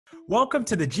Welcome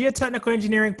to the Geotechnical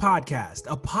Engineering Podcast,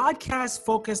 a podcast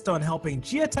focused on helping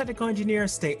geotechnical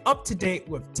engineers stay up to date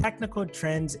with technical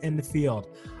trends in the field.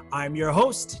 I'm your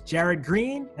host, Jared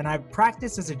Green, and I've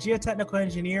practiced as a geotechnical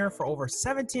engineer for over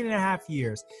 17 and a half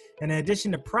years. And in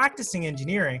addition to practicing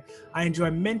engineering, I enjoy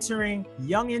mentoring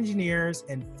young engineers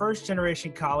and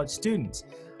first-generation college students.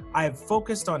 I have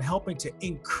focused on helping to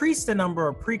increase the number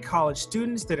of pre-college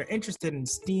students that are interested in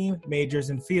STEAM majors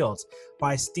and fields.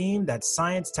 By STEAM, that's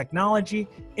science, technology,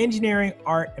 engineering,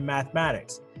 art, and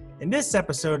mathematics. In this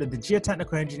episode of the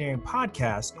Geotechnical Engineering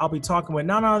Podcast, I'll be talking with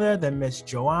none other than Miss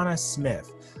Joanna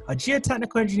Smith, a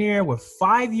geotechnical engineer with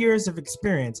 5 years of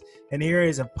experience in the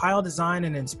areas of pile design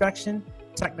and inspection,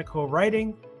 technical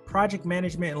writing, project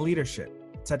management, and leadership.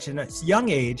 At such a young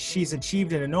age, she's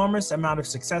achieved an enormous amount of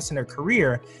success in her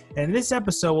career, and in this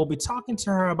episode, we'll be talking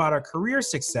to her about her career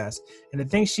success and the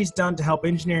things she's done to help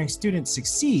engineering students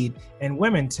succeed and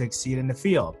women to succeed in the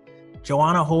field.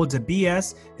 Joanna holds a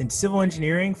BS in Civil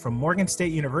Engineering from Morgan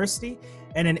State University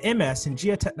and an MS in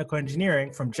Geotechnical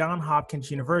Engineering from Johns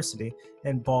Hopkins University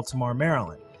in Baltimore,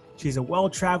 Maryland. She's a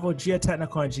well-traveled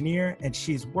geotechnical engineer, and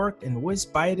she's worked in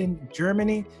Wiesbaden,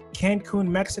 Germany, Cancun,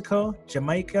 Mexico,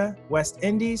 Jamaica, West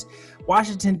Indies,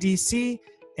 Washington, D.C.,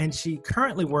 and she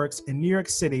currently works in New York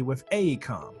City with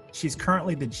AECOM. She's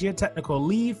currently the geotechnical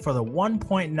lead for the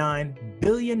 $1.9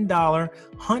 billion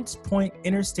Hunts Point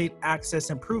Interstate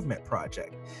Access Improvement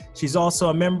Project. She's also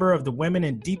a member of the Women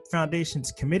in Deep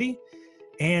Foundations Committee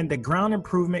and the Ground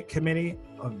Improvement Committee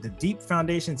of the Deep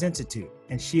Foundations Institute,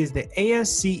 and she is the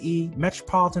ASCE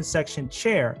Metropolitan Section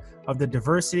Chair of the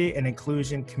Diversity and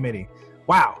Inclusion Committee.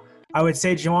 Wow, I would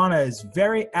say Joanna is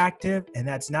very active, and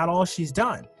that's not all she's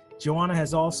done. Joanna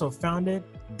has also founded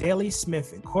Daily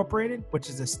Smith Incorporated, which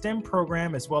is a STEM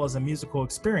program as well as a musical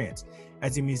experience.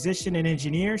 As a musician and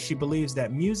engineer, she believes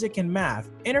that music and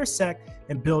math intersect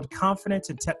and build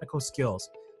confidence and technical skills.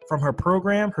 From her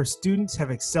program, her students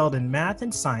have excelled in math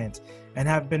and science and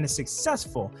have been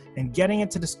successful in getting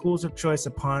into the schools of choice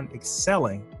upon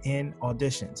excelling in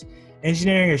auditions.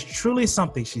 Engineering is truly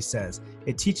something, she says.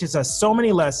 It teaches us so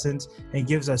many lessons and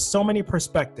gives us so many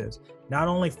perspectives, not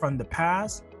only from the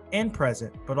past and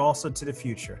present, but also to the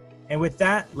future. And with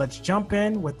that, let's jump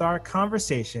in with our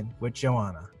conversation with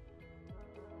Joanna.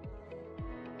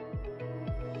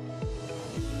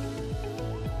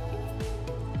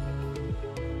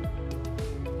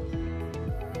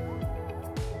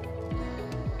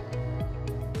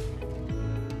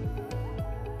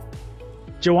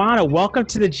 Joanna, welcome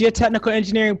to the Geotechnical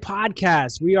Engineering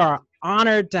Podcast. We are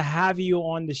honored to have you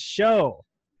on the show.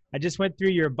 I just went through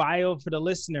your bio for the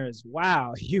listeners.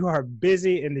 Wow, you are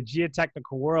busy in the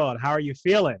geotechnical world. How are you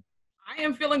feeling? I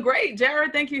am feeling great.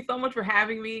 Jared, thank you so much for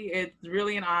having me. It's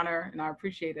really an honor, and I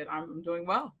appreciate it. I'm doing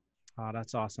well. Oh,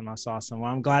 that's awesome. That's awesome.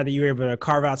 Well, I'm glad that you were able to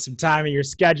carve out some time in your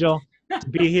schedule to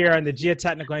be here on the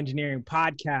Geotechnical Engineering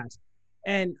Podcast.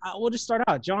 And we'll just start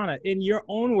out. Joanna, in your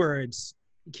own words,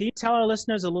 can you tell our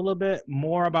listeners a little bit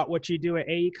more about what you do at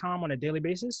AECOM on a daily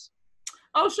basis?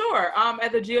 Oh, sure.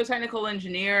 As a geotechnical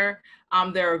engineer,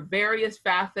 there are various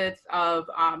facets of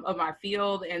my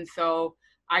field. And so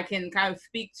I can kind of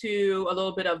speak to a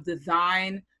little bit of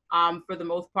design for the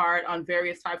most part on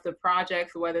various types of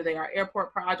projects, whether they are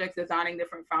airport projects, designing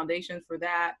different foundations for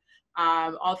that.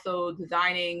 Also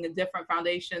designing different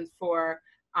foundations for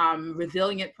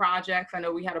resilient projects. I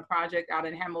know we had a project out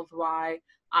in Hamilton,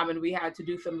 and we had to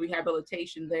do some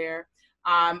rehabilitation there.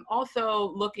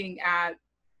 Also looking at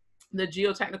the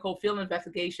geotechnical field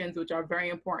investigations, which are very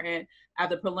important at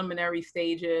the preliminary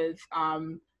stages,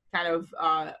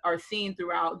 are seen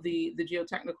throughout the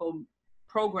geotechnical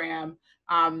program.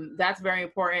 That's very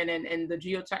important. And the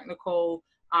geotechnical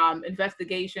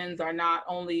investigations are not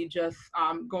only just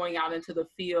going out into the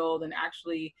field and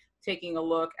actually taking a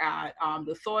look at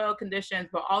the soil conditions,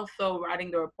 but also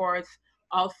writing the reports,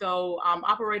 also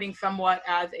operating somewhat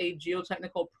as a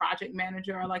geotechnical project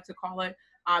manager, I like to call it.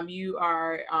 You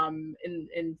are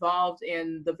involved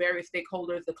in the various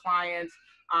stakeholders, the clients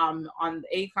on the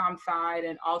AECOM side,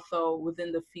 and also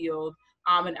within the field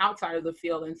and outside of the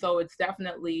field. And so it's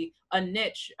definitely a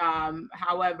niche.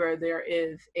 However, there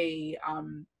is a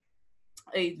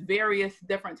various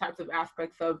different types of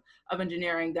aspects of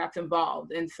engineering that's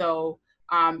involved. And so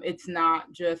it's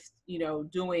not just,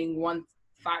 doing one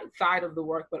side of the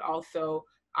work, but also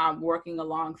working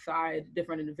alongside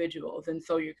different individuals. And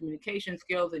so your communication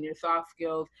skills and your soft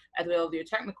skills, as well as your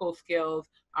technical skills,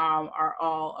 are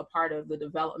all a part of the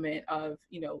development of,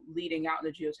 leading out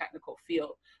in the geotechnical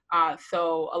field.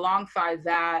 So alongside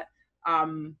that,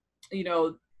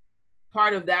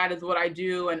 part of that is what I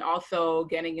do, and also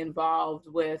getting involved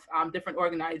with different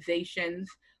organizations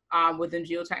within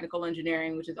geotechnical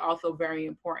engineering, which is also very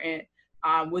important.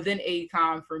 Within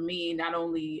AECOM for me, not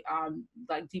only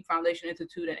like Deep Foundation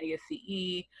Institute and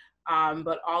ASCE,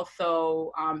 but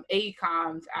also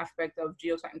AECOM's aspect of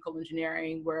geotechnical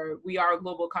engineering, where we are a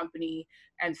global company.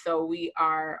 And so we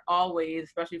are always,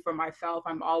 especially for myself,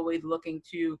 I'm always looking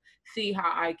to see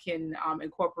how I can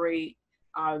incorporate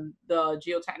the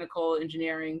geotechnical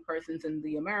engineering persons in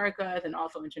the Americas and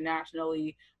also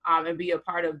internationally, and be a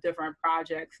part of different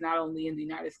projects, not only in the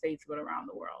United States, but around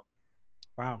the world.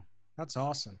 Wow, that's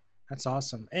awesome. That's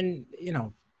awesome. And,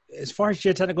 as far as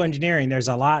geotechnical engineering, there's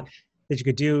a lot that you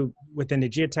could do within the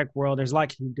geotech world. There's a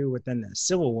lot you can do within the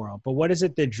civil world. But what is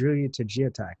it that drew you to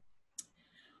geotech?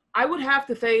 I would have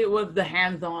to say it was the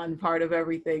hands-on part of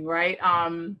everything, right?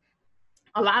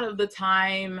 A lot of the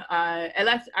time, and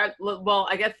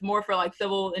I guess more for like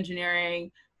civil engineering.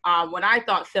 When I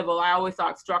thought civil, I always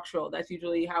thought structural. That's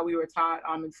usually how we were taught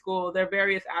in school. There are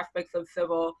various aspects of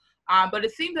civil, but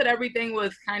it seemed that everything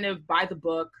was kind of by the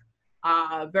book,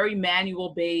 very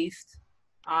manual based,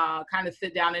 kind of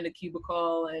sit down in a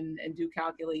cubicle and do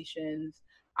calculations.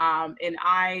 And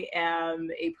I am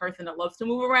a person that loves to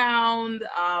move around.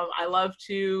 I love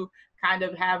to kind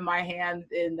of have my hands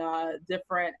in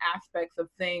different aspects of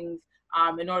things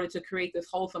in order to create this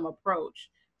wholesome approach.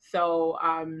 So,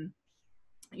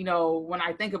 when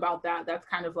I think about that, that's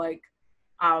kind of like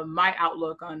my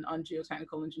outlook on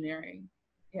geotechnical engineering.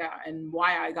 Yeah, and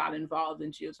why I got involved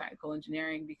in geotechnical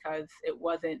engineering, because it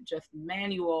wasn't just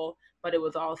manual, but it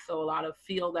was also a lot of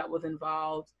field that was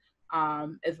involved,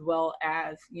 as well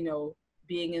as,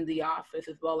 being in the office,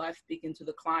 as well as speaking to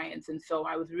the clients. And so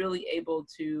I was really able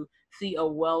to see a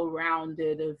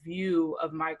well-rounded view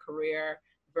of my career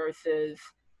versus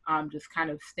just kind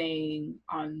of staying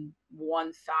on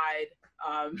one side,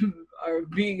 or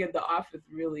being in the office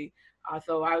really.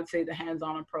 So I would say the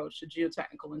hands-on approach to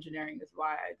geotechnical engineering is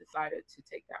why I decided to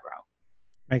take that route.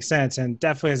 Makes sense. And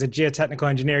definitely as a geotechnical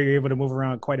engineer, you're able to move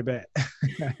around quite a bit.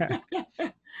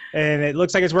 And it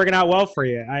looks like it's working out well for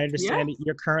you. I understand that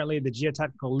you're currently the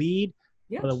geotechnical lead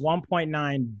for the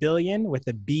 $1.9 billion with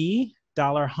a B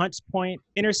Hunts Point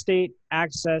Interstate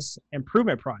Access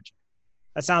Improvement Project.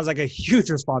 That sounds like a huge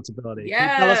responsibility.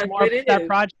 Yes, can you tell us more about that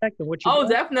project and what you're doing?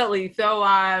 Definitely. So,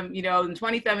 in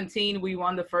 2017, we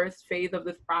won the first phase of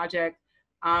this project.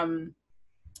 And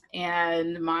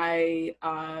my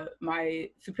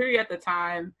superior at the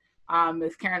time,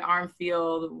 Ms. Karen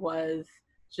Armfield, was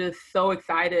just so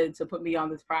excited to put me on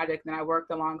this project. And I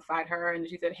worked alongside her, and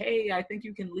she said, "Hey, I think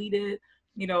you can lead it,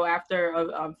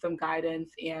 after some guidance."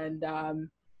 And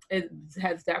it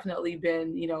has definitely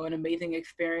been, an amazing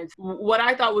experience. What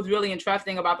I thought was really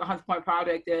interesting about the Hunts Point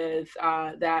project is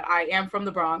that I am from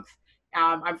the Bronx.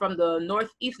 I'm from the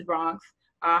Northeast Bronx.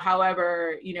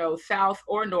 However, South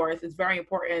or North, is very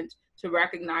important to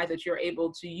recognize that you're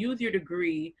able to use your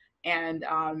degree and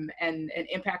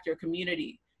impact your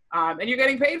community. And you're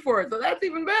getting paid for it. So that's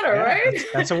even better, right?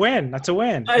 That's a win. That's a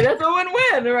win. That's a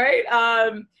win-win, right?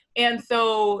 And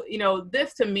so,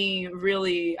 this to me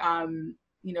really,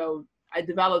 I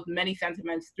developed many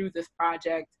sentiments through this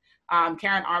project.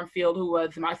 Karen Armfield, who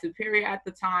was my superior at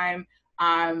the time,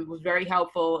 was very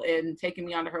helpful in taking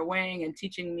me under her wing and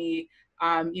teaching me,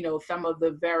 some of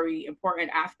the very important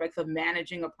aspects of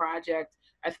managing a project,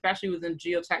 especially within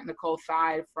geotechnical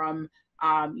side, from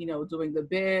doing the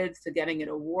bids to getting it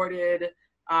awarded,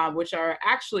 which are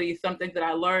actually something that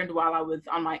I learned while I was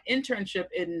on my internship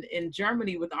in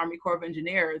Germany with the Army Corps of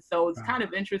Engineers. So it's kind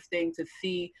of interesting to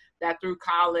see that through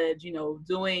college,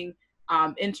 doing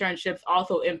internships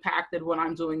also impacted what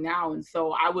I'm doing now. And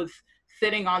so I was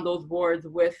sitting on those boards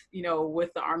with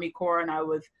the Army Corps, and I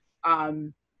was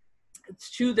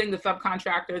choosing the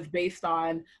subcontractors based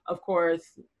on, of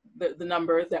course, the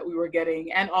numbers that we were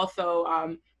getting, and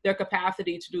also their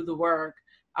capacity to do the work,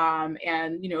 and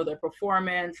their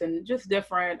performance, and just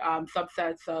different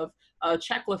subsets of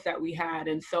checklists that we had.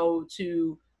 And so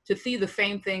to see the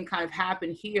same thing kind of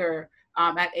happen here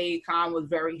at AECOM was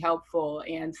very helpful.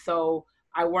 And so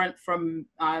I went from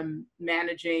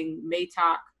managing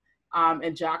MATOC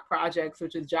and JOC projects,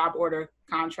 which is job order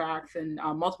contracts and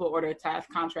multiple order task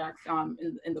contracts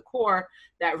in the Corps,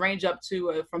 that range up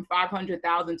to from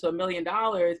 $500,000 to $1 million.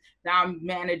 Now I'm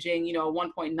managing, a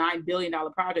 $1.9 billion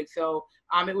project. So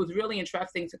it was really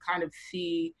interesting to kind of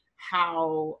see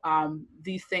how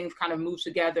these things kind of move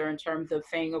together in terms of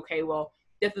saying, okay, well,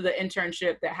 this is an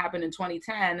internship that happened in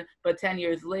 2010, but 10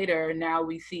 years later, now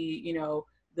we see,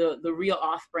 the real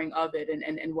offspring of it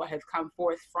and what has come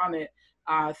forth from it.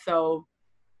 So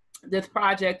this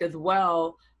project as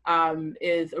well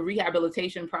is a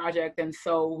rehabilitation project. And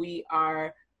so we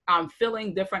are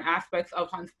filling different aspects of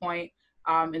Hunts Point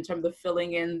in terms of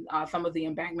filling in some of the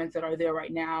embankments that are there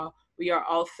right now. We are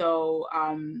also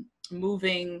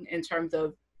moving in terms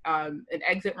of an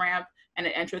exit ramp and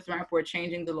an entrance ramp. We're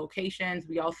changing the locations.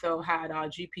 We also had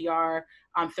GPR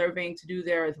surveying to do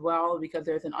there as well, because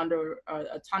there's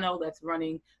a tunnel that's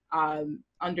running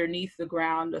underneath the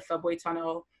ground, a subway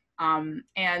tunnel.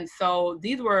 And so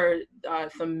these were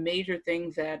some major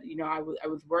things that, I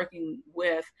was working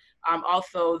with.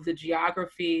 Also the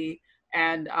geography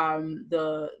and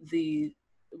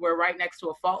we're right next to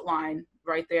a fault line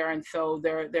right there. And so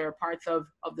there are parts of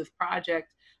this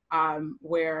project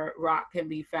where rock can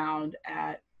be found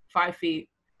at 5 feet,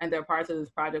 and there are parts of this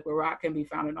project where rock can be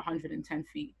found at 110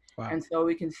 feet. Wow. And so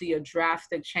we can see a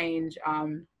drastic change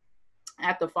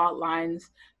at the fault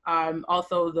lines.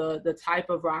 Also the type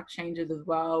of rock changes as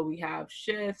well. We have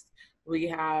schist, we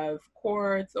have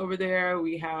quartz over there,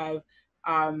 we have,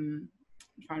 I'm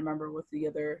trying to remember what's the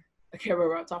other, I can't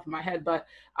remember off the top of my head, but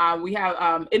we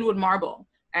have inwood marble.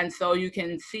 And so you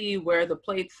can see where the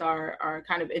plates are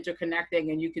kind of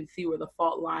interconnecting, and you can see where the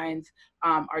fault lines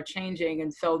are changing.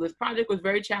 And so this project was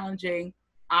very challenging.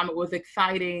 It was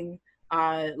exciting.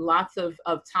 Lots of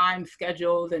time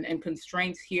schedules and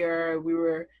constraints here.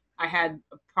 I had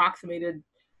approximated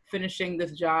finishing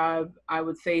this job, I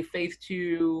would say phase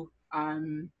 2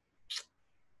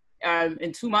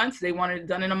 in 2 months. They wanted it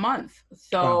done in a month.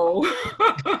 So,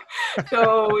 wow.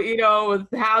 So,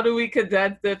 how do we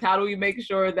condense this? How do we make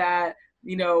sure that,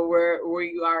 we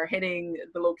are hitting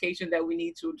the location that we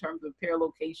need to in terms of pier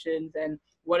locations and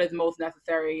what is most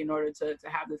necessary in order to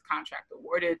have this contract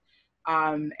awarded,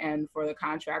 and for the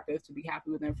contractors to be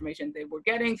happy with the information they were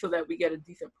getting so that we get a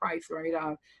decent price, right?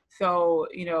 So,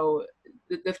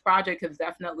 this project has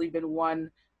definitely been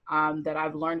one that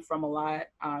I've learned from a lot.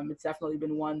 It's definitely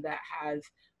been one that has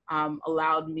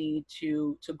allowed me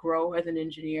to grow as an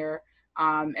engineer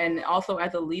and also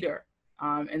as a leader.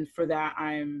 And for that,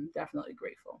 I'm definitely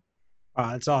grateful.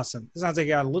 That's awesome. It sounds like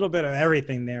you got a little bit of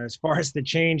everything there as far as the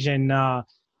change in,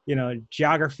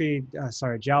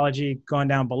 geology going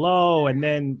down below, and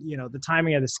then, the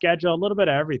timing of the schedule, a little bit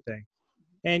of everything.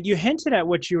 And you hinted at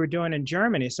what you were doing in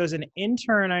Germany. So as an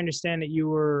intern, I understand that you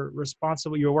were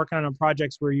working on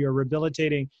projects where you're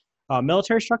rehabilitating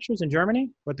military structures in Germany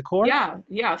with the Corps?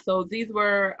 Yeah. So these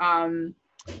were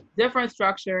different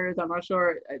structures. I'm not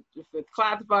sure if it's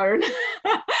classified or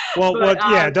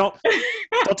not. Don't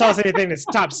tell us anything that's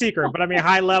top secret, but I mean,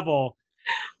 high level.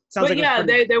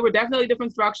 There were definitely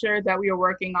different structures that we were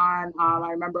working on. I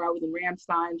remember I was in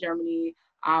Ramstein, Germany.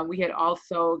 We had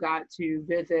also got to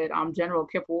visit General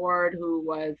Kip Ward, who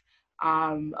was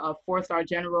a 4-star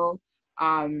general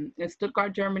in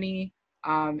Stuttgart, Germany.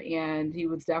 And he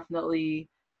was definitely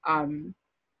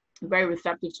very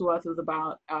receptive to us. It was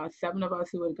about 7 of us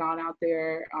who had gone out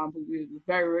there. It was a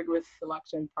very rigorous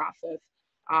selection process.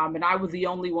 And I was the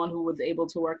only one who was able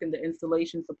to work in the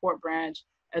installation support branch,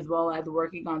 as well as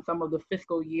working on some of the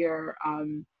fiscal year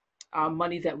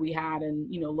monies that we had, and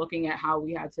looking at how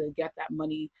we had to get that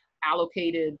money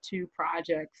allocated to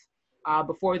projects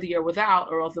before the year was out,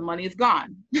 or else the money is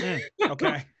gone.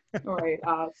 Okay. All right.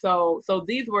 So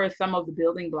these were some of the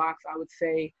building blocks, I would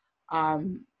say,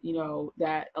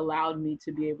 that allowed me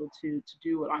to be able to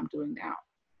do what I'm doing now.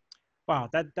 Wow,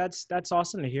 that's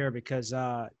awesome to hear, because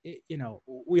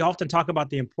we often talk about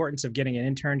the importance of getting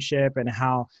an internship and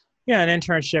how an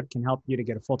internship can help you to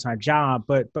get a full-time job,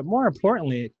 but more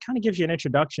importantly, it kind of gives you an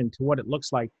introduction to what it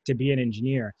looks like to be an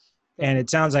engineer. And it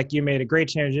sounds like you made a great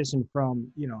transition from,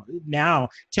 now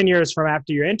 10 years from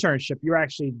after your internship, you're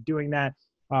actually doing that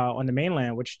on the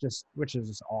mainland, which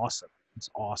is awesome. It's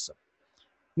awesome.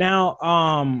 Now,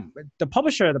 the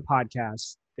publisher of the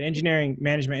podcast, the Engineering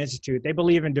Management Institute, they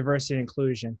believe in diversity and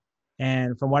inclusion.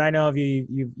 And from what I know of you,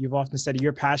 you've often said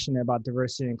you're passionate about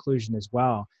diversity and inclusion as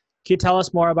well. Can you tell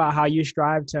us more about how you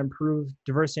strive to improve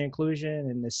diversity and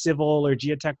inclusion in the civil or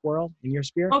geotech world in your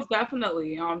sphere? Most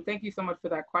definitely. Thank you so much for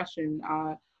that question.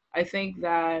 I think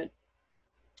that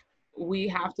we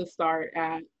have to start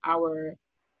at our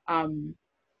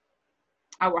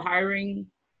hiring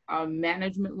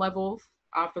management levels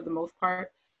for the most part.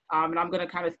 And I'm going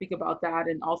to kind of speak about that.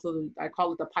 And also, I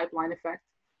call it the pipeline effect.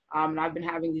 And I've been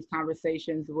having these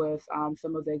conversations with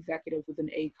some of the executives within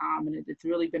AECOM, and it's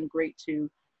really been great to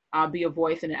be a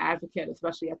voice and an advocate,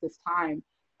 especially at this time.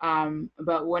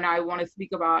 But when I want to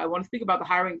speak about the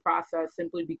hiring process,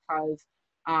 simply because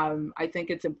I think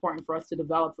it's important for us to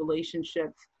develop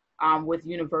relationships with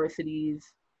universities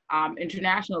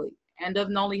internationally. And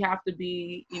doesn't only have to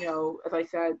be, as I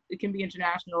said, it can be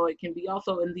international. It can be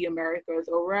also in the Americas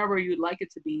or wherever you'd like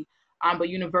it to be. But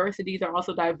universities are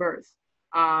also diverse.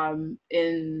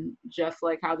 in just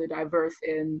like how they're diverse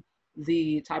in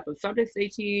the type of subjects they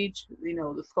teach,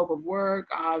 the scope of work,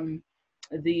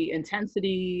 the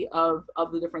intensity of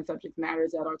the different subject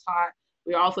matters that are taught.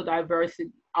 We are also diverse.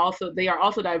 They are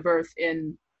also diverse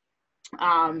in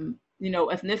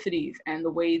ethnicities and the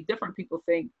way different people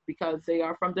think because they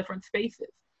are from different spaces.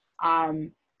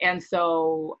 And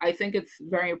so I think it's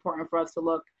very important for us to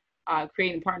look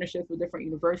creating partnerships with different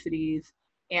universities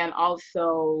and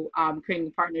also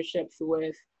creating partnerships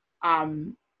with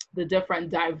the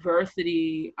different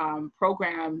diversity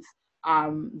programs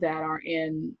that are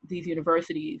in these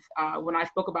universities. When I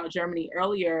spoke about Germany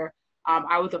earlier,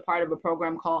 I was a part of a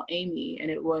program called AMI,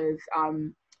 and it was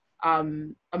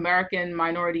American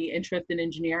Minority Interest in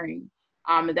Engineering.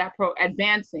 And that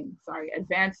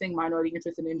advancing minority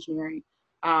interest in engineering.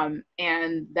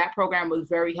 And that program was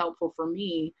very helpful for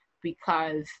me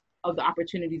because of the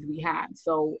opportunities we had.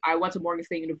 So I went to Morgan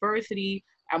State University.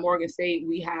 At Morgan State,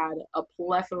 we had a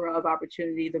plethora of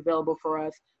opportunities available for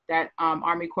us. That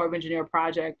Army Corps of Engineer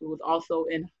project was also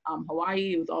in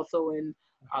Hawaii. It was also in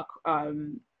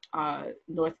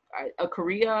North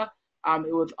Korea.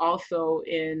 It was also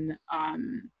in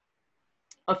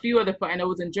a few other, I know it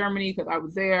was in Germany because I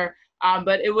was there,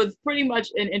 but it was pretty much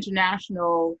an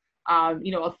international,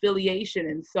 affiliation.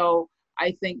 And so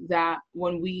I think that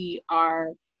when we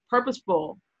are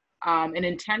purposeful and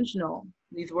intentional,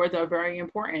 these words are very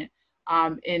important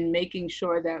in making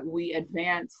sure that we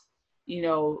advance,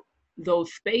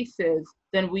 those spaces,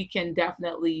 then we can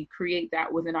definitely create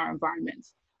that within our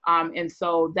environments. And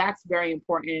so that's very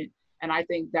important. And I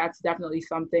think that's definitely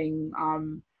something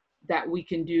that we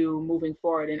can do moving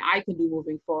forward, and I can do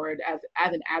moving forward as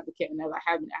an advocate and as I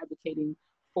have been advocating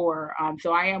for.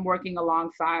 So I am working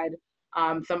alongside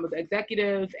some of the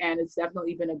executives, and it's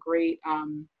definitely been a great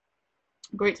time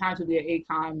to be at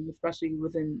AECOM, especially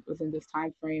within this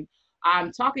time frame.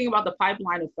 Talking about the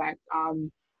pipeline effect,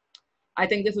 I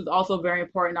think this is also very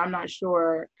important. I'm not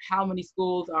sure how many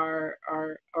schools are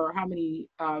or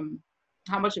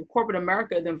how much of corporate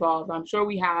America is involved. I'm sure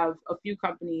we have a few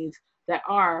companies that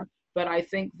are, but I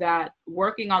think that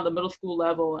working on the middle school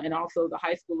level and also the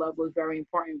high school level is very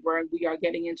important, where we are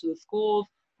getting into the schools,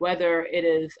 whether it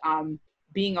is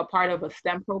being a part of a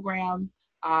STEM program.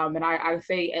 And I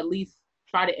say at least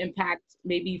try to impact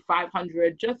maybe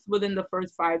 500 just within the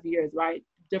first 5 years, right?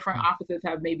 Different offices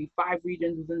have maybe 5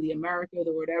 regions within the Americas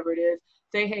or whatever it is.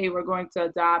 Say, hey, we're going to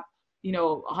adopt,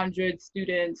 100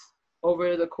 students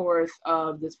over the course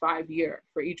of this 5 year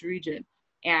for each region.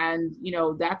 And,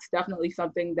 that's definitely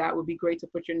something that would be great to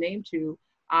put your name to,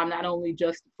 not only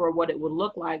just for what it would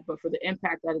look like, but for the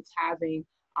impact that it's having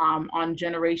on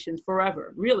generations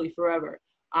forever, really forever.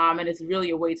 And it's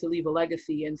really a way to leave a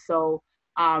legacy. And so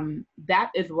that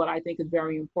is what I think is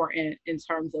very important in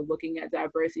terms of looking at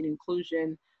diversity and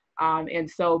inclusion. And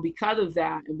so because of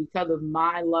that, and because of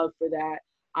my love for that,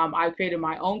 I created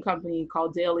my own company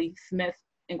called Daily Smith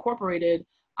Incorporated,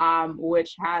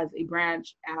 which has a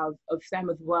branch of STEM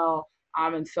as well.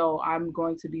 And so I'm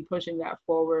going to be pushing that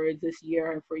forward this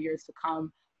year and for years to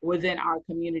come within our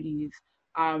communities.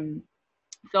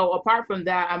 So apart from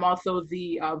that, I'm also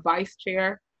the vice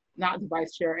chair, not the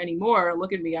vice chair anymore.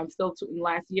 Look at me, I'm still in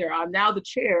last year. I'm now the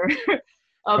chair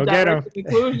of diversity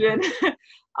inclusion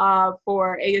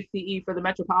for ASCE for the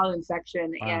metropolitan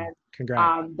section. Wow.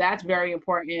 And that's very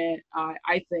important,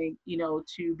 I think,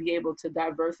 to be able to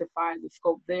diversify the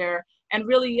scope there. And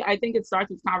really, I think it starts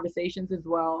with conversations as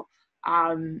well,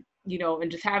 and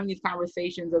just having these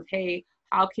conversations of, hey,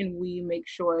 how can we make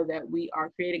sure that we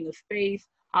are creating a space?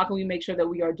 How can we make sure that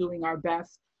we are doing our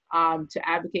best to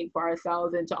advocate for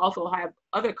ourselves, and to also have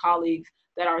other colleagues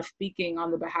that are speaking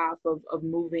on the behalf of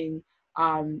moving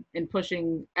and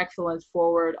pushing excellence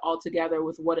forward all together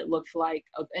with what it looks like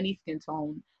of any skin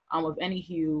tone, of any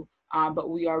hue, but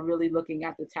we are really looking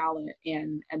at the talent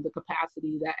and the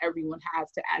capacity that everyone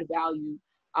has to add value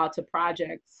to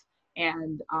projects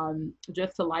and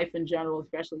just to life in general,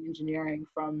 especially engineering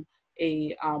from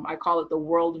I call it the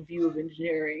world view of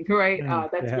engineering, right?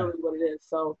 That's really what it is.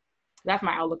 So that's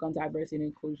my outlook on diversity and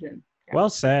inclusion. Yeah. Well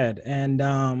said. And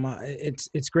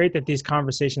it's great that these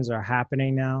conversations are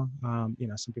happening now.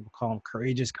 Some people call them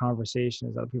courageous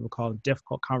conversations. Other people call them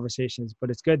difficult conversations, but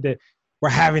it's good that we're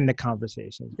having the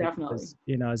conversations. Definitely.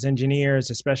 Because, as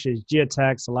engineers, especially as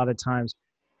geotechs, a lot of times,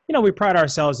 we pride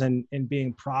ourselves in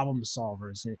being problem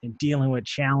solvers and dealing with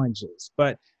challenges.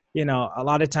 But, a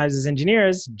lot of times as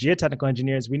engineers, geotechnical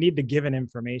engineers, we need the given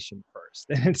information first.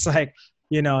 And it's like,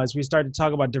 as we start to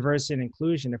talk about diversity and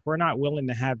inclusion, if we're not willing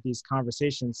to have these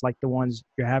conversations like the ones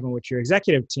you're having with your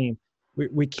executive team,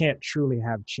 we can't truly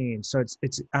have change. So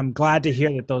I'm glad to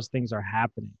hear that those things are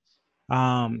happening.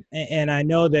 And I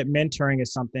know that mentoring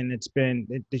is something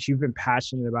that you've been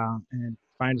passionate about. And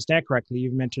if I understand correctly,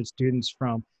 you've mentored students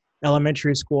from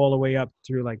elementary school all the way up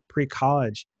through like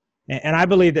pre-college. And I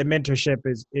believe that mentorship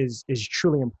is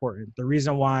truly important. The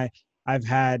reason why I've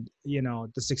had, the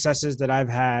successes that I've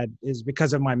had is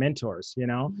because of my mentors,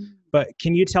 But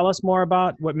can you tell us more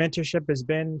about what mentorship has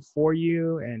been for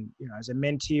you and, as a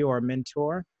mentee or a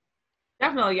mentor?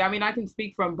 Definitely. I mean, I can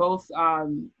speak from both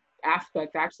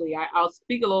aspects. Actually, I'll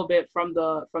speak a little bit from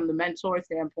the mentor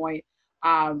standpoint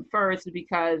first,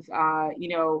 because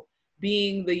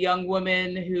being the young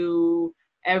woman who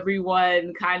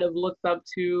everyone kind of looks up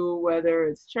to, whether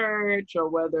it's church or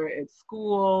whether it's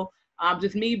school,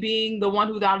 just me being the one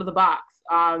who's out of the box,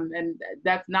 and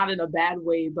that's not in a bad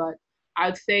way, but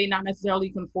I'd say not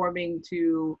necessarily conforming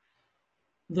to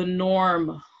the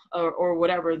norm or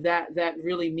whatever that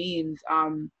really means.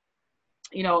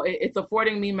 It's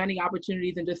affording me many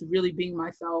opportunities and just really being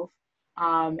myself,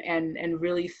 and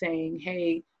really saying,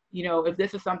 hey, if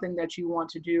this is something that you want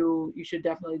to do, you should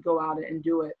definitely go out and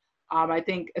do it. I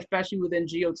think especially within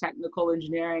geotechnical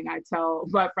engineering, I tell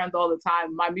my friends all the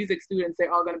time, my music students,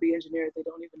 they're all going to be engineers. They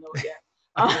don't even know it yet.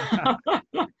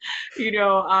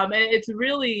 And it's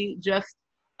really just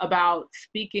about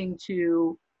speaking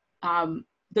to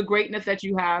the greatness that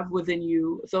you have within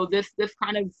you. So this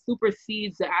kind of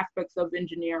supersedes the aspects of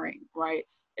engineering, right?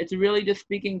 It's really just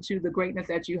speaking to the greatness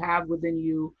that you have within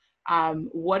you.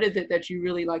 What is it that you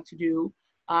really like to do?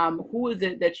 Who is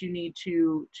it that you need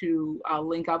to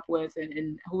link up with,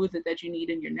 and who is it that you need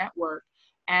in your network,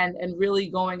 and really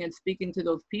going and speaking to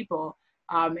those people.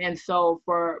 And so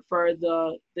for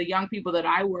the young people that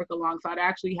I work alongside, I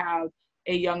actually have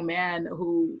a young man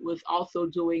who was also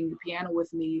doing the piano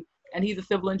with me, and he's a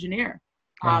civil engineer.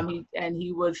 Wow.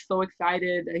 He was so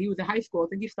excited. He was in high school. I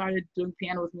think he started doing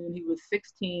piano with me when he was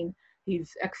 16.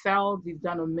 He's excelled. He's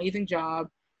done an amazing job.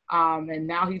 And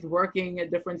now he's working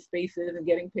at different spaces and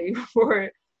getting paid for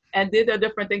it, and did the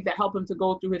different things that help him to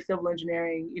go through his civil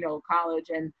engineering, college.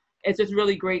 And it's just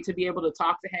really great to be able to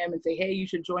talk to him and say, hey, you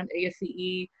should join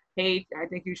ASCE. Hey, I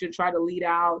think you should try to lead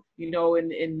out, in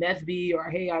NESB, or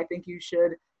hey, I think you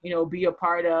should, be a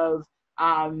part of,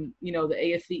 the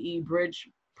ASCE bridge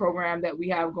program that we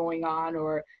have going on,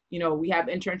 or, we have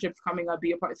internships coming up,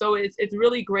 be a part. So it's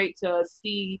really great to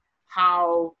see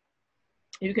how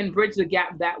you can bridge the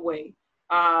gap that way.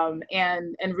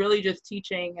 And really just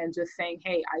teaching and just saying,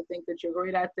 hey, I think that you're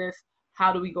great at this.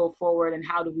 How do we go forward, and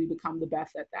how do we become the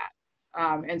best at that?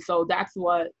 And so that's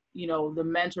what, the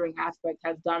mentoring aspect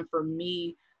has done for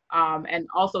me, and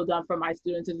also done for my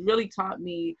students. It's really taught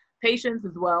me patience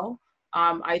as well.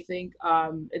 I think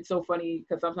it's so funny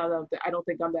because sometimes I don't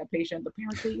think I'm that patient. The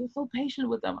parents say, you're so patient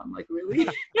with them. I'm like, really?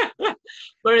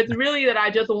 But it's really that I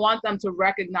just want them to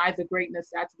recognize the greatness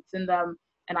that's within them,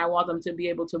 and I want them to be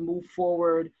able to move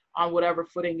forward on whatever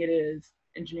footing it is.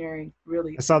 Engineering,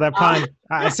 really. I saw that pun.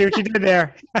 I see what you did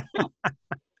there.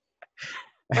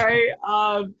 Right.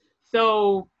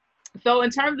 So in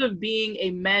terms of being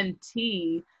a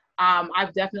mentee,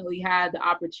 I've definitely had the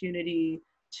opportunity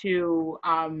to,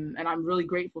 and I'm really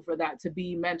grateful for that, to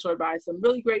be mentored by some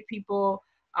really great people.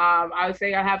 I would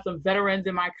say I have some veterans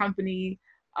in my company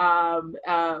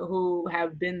who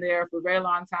have been there for a very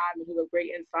long time and who have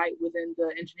great insight within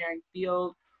the engineering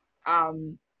field.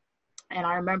 And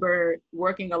I remember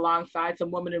working alongside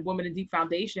some women in deep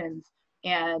foundations,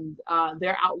 and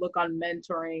their outlook on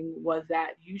mentoring was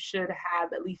that you should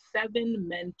have at least 7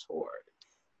 mentors.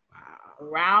 Wow.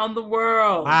 Around the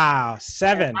world. Wow,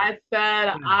 7. And I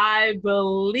said, I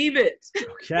believe it.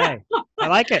 Okay, I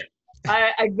like it.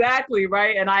 Exactly,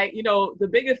 right? And the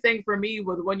biggest thing for me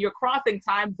was when you're crossing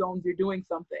time zones, you're doing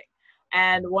something.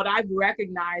 And what I've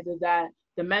recognized is that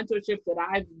the mentorships that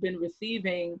I've been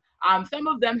receiving, some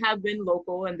of them have been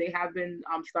local, and they have been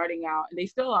starting out, and they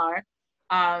still are.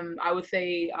 I would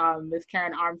say Ms.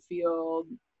 Karen Armfield,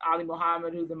 Ali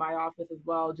Mohammed, who's in my office as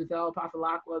well, Giselle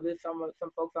Pasalakwa, there's some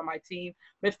folks on my team.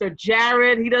 Mr.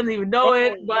 Jared, he doesn't even know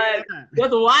it, but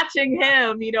just watching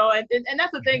him, and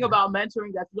that's the thing about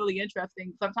mentoring that's really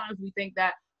interesting. Sometimes we think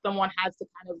that someone has to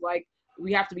kind of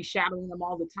we have to be shadowing them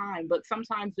all the time, but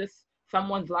sometimes just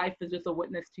someone's life is just a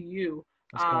witness to you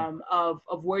of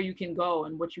where you can go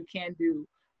and what you can do.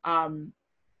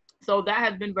 So that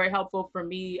has been very helpful for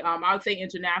me. I would say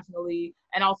internationally,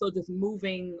 and also just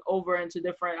moving over into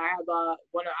different. I have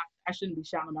I shouldn't be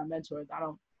shouting my mentors. I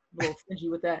don't a little stingy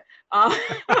with that.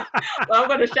 But I'm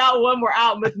going to shout one more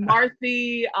out, Miss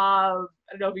Marcy. I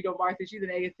don't know if you know Marcy. She's an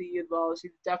ASCE as well.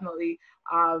 She's definitely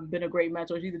been a great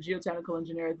mentor. She's a geotechnical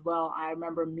engineer as well. I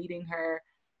remember meeting her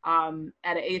at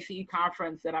an AECE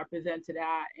conference that I presented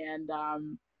at, and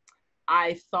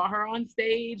I saw her on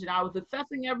stage, and I was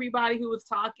assessing everybody who was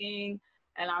talking,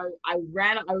 and I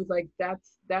was like,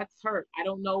 that's her. I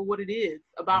don't know what it is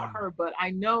about her, but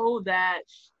I know that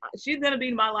she's going to be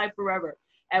in my life forever.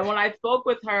 And when I spoke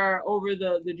with her over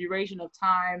the duration of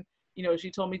time, you know,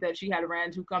 she told me that she had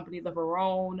ran 2 companies of her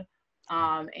own.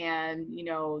 And, you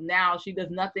know, now she does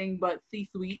nothing but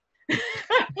C-suite. And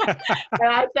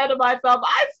I said to myself,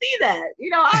 I see that, you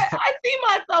know, I see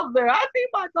myself there. I see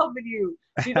myself in you.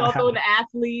 She's also an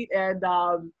athlete, and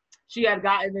she had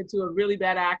gotten into a really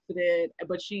bad accident,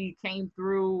 but she came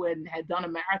through and had done a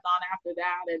marathon after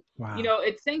that. And, you know,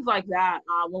 it's things like that.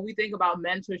 When we think about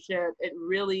mentorship, it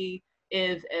really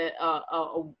is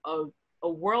a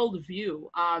world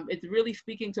view. It's really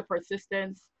speaking to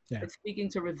persistence. It's speaking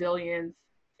to resilience.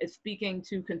 It's speaking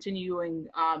to continuing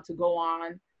to go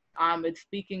on. It's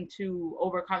speaking to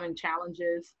overcoming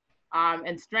challenges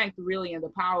and strength, really, and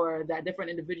the power that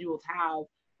different individuals have.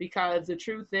 Because the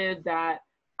truth is that,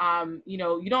 you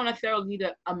know, you don't necessarily need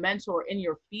a mentor in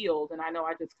your field. And I know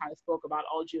I just kind of spoke about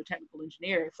all geotechnical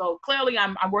engineers. So clearly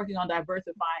I'm working on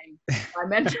diversifying my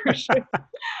mentorship.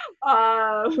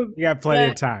 You got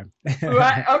plenty of time.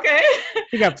 Right, okay.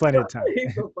 You got plenty of time.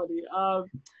 He's so funny.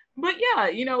 But yeah,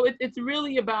 you know, it's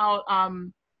really about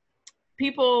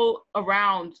people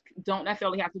around don't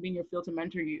necessarily have to be in your field to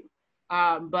mentor you.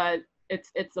 But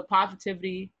it's the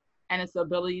positivity, and it's the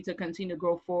ability to continue to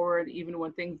grow forward even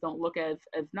when things don't look as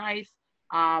nice,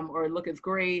 or look as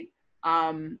great,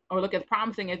 or look as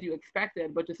promising as you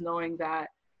expected, but just knowing that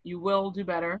you will do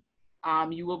better,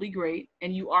 you will be great,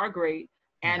 and you are great,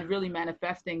 and really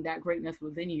manifesting that greatness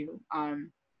within you.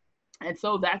 And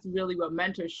so that's really what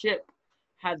mentorship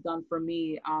has done for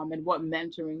me, and what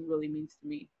mentoring really means to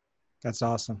me. That's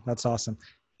awesome. That's awesome.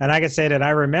 And I can say that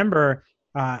I remember,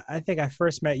 I think I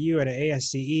first met you at an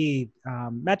ASCE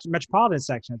Metropolitan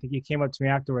section. I think you came up to me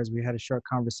afterwards. We had a short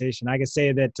conversation. I can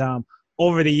say that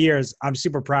over the years, I'm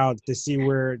super proud to see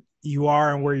where you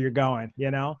are and where you're going, you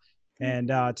know, and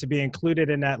to be included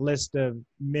in that list of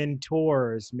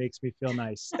mentors makes me feel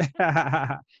nice.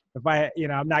 If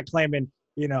I'm not claiming,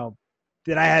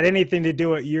 that I had anything to do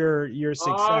with your success.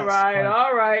 All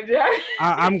right.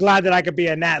 I'm glad that I could be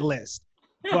in that list.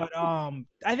 But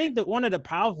I think that one of the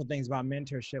powerful things about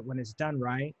mentorship when it's done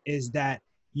right is that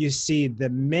you see the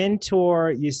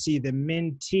mentor, you see the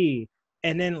mentee,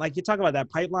 and then like you talk about that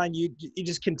pipeline, it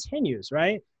just continues,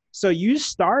 right? So you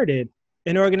started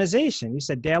an organization. You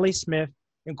said Daly Smith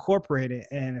Incorporated,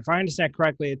 and if I understand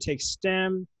correctly, it takes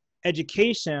STEM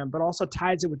education, but also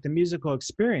ties it with the musical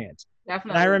experience.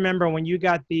 Definitely. And I remember when you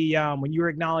got the when you were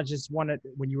acknowledged as one of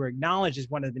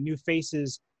the new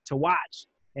faces to watch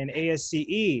in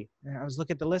ASCE, and I was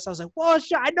looking at the list. I was like, "Whoa,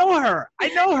 I know her,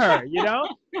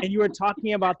 And you were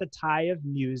talking about the tie of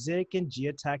music and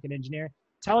geotech and engineering.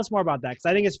 Tell us more about that, because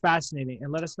I think it's fascinating,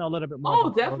 and let us know a little bit more. Oh,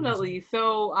 definitely.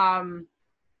 So,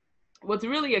 what's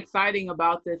really exciting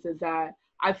about this is that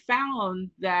I found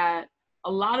that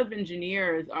a lot of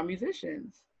engineers are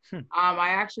musicians. I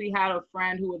actually had a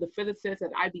friend who was a physicist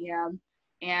at IBM,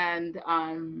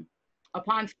 and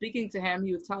upon speaking to him,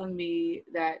 he was telling me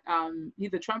that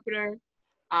he's a trumpeter,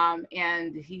 and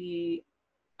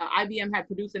IBM had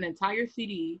produced an entire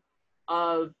CD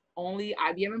of only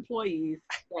IBM employees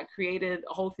that created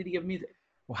a whole CD of music.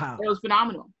 Wow. It was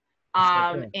phenomenal.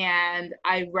 And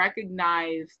I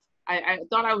recognized, I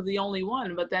thought I was the only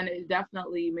one, but then it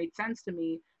definitely made sense to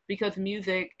me, because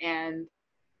music and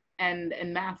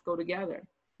math go together.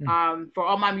 For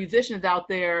all my musicians out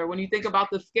there, when you think about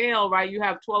the scale, right, you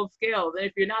have 12 scales. And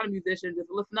if you're not a musician, just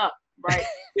listen up, right?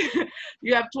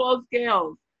 You have 12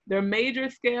 scales. They're major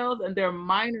scales and they're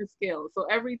minor scales. So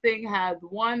everything has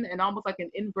one and almost like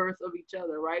an inverse of each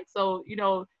other, right? So,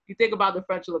 you think about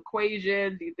differential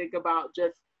equations, you think about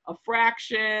just a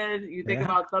fraction, you think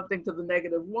about something to the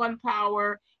 -1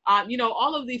 power.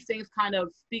 All of these things kind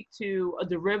of speak to a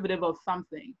derivative of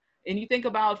something. And you think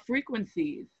about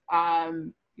frequencies,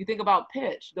 you think about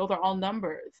pitch, those are all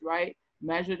numbers, right?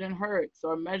 Measured in hertz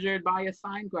or measured by a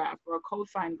sine graph or a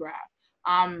cosine graph.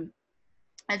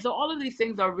 And so all of these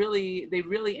things they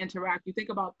really interact. You think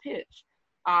about pitch.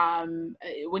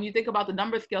 When you think about the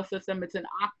number scale system, it's in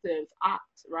octaves,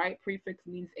 oct, right? Prefix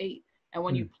means 8. And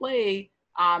when you play,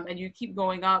 and you keep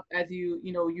going up as you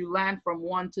land from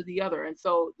one to the other. And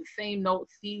so the same note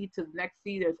C to the next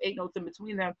C, there's 8 notes in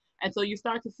between them. And so you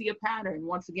start to see a pattern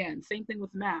once again. Same thing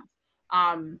with math.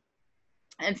 And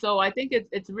so I think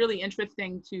it's really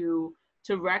interesting to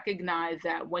recognize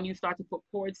that when you start to put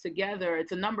chords together,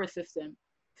 it's a number system.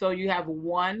 So you have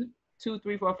 1, 2,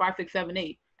 3, 4, 5, 6, 7,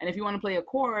 8. And if you want to play a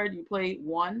chord, you play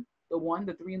 1,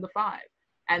 the 3, and the 5.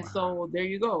 And so there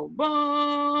you go,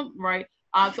 boom, right?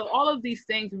 So all of these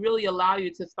things really allow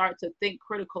you to start to think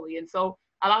critically. And so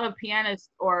a lot of pianists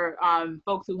or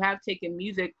folks who have taken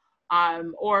music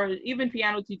or even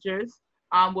piano teachers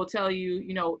will tell you,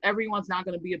 you know, everyone's not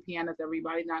going to be a pianist.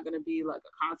 Everybody's not going to be like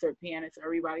a concert pianist.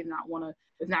 Everybody's not going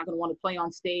to want to play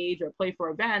on stage or play for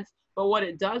events. But what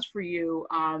it does for you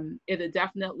is it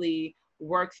definitely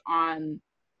works on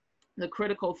the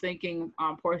critical thinking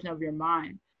portion of your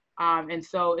mind. And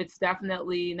so it's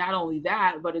definitely not only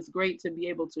that, but it's great to be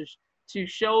able to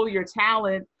show your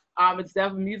talent. It's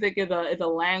definitely, music is a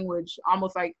language,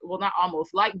 almost like, well, not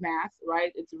almost, like math,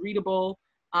 right? It's readable.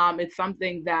 It's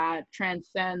something that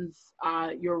transcends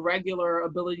your regular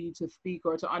ability to speak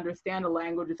or to understand a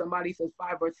language. If somebody says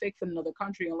 5 or 6 in another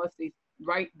country, unless they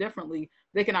write differently,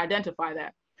 they can identify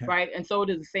that, right? And so it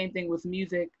is the same thing with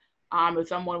music. If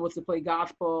someone was to play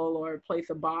gospel or play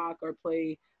Bach or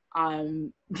play,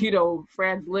 you know,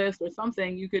 Franz Liszt or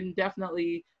something, you can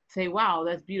definitely say, wow,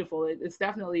 that's beautiful. It's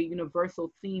definitely a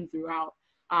universal theme throughout.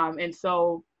 And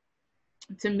so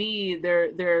to me, there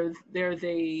is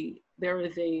a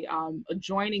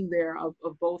joining there of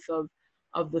both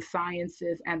of the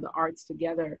sciences and the arts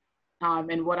together.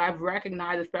 And what I've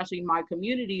recognized, especially in my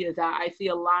community, is that I see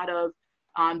a lot of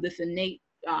this innate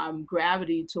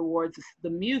gravity towards the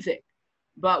music.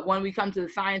 But when we come to the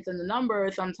science and the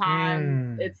numbers,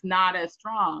 sometimes it's not as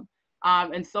strong.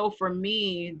 And so for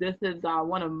me, this is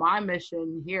one of my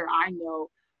missions here, I know,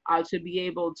 to be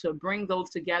able to bring those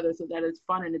together so that it's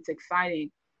fun and it's exciting.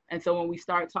 And so when we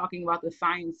start talking about the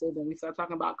sciences and we start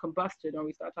talking about combustion, or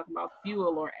we start talking about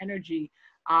fuel or energy,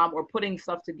 or putting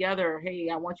stuff together, hey,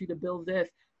 I want you to build this,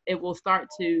 it will start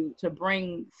to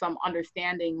bring some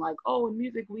understanding, like, oh, in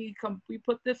music, we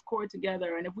put this chord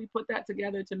together. And if we put that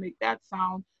together to make that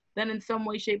sound, then in some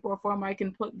way, shape, or form, I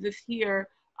can put this here,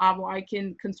 or I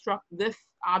can construct this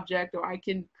object, or I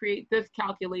can create this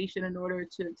calculation in order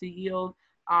to yield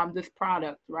this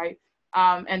product, right?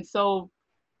 And so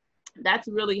that's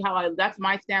really that's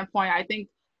my standpoint. I think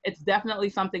it's definitely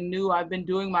something new. I've been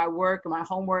doing my work and my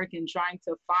homework and trying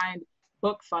to find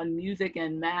books on music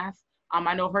and math.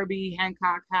 I know Herbie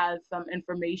Hancock has some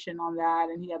information on that,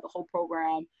 and he has a whole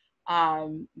program.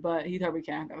 But he's Herbie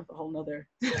Hancock, that's a whole nother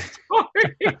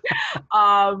story.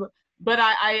 But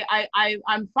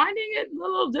I'm finding it a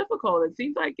little difficult. It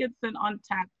seems like it's an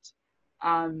untapped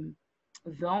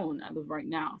zone as of right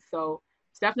now. So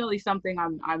it's definitely something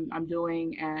I'm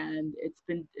doing, and it's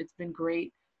been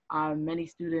great. Many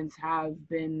students have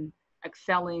been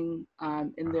excelling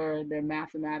in their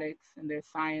mathematics and their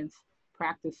science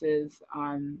practices.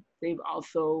 They've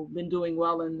also been doing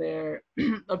well in their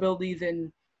abilities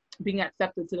in being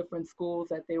accepted to different schools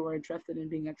that they were interested in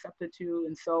being accepted to.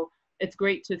 And so it's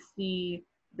great to see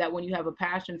that when you have a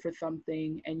passion for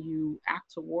something and you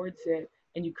act towards it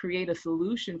and you create a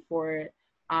solution for it,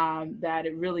 that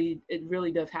it really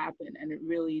does happen, and it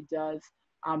really does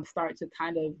start to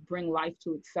kind of bring life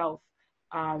to itself,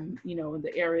 you know, in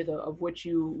the areas of which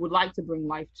you would like to bring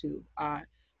life to.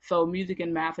 So music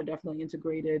and math are definitely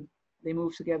integrated. They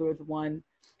move together as one,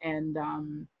 and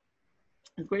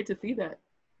it's great to see that.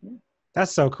 Yeah.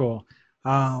 That's so cool.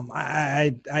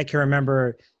 I can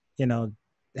remember, you know,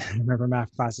 I remember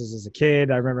math classes as a kid.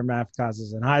 I remember math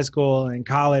classes in high school and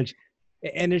college.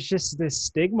 And it's just this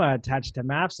stigma attached to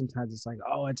math. Sometimes it's like,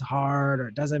 oh, it's hard, or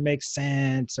it doesn't make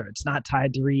sense, or it's not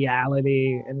tied to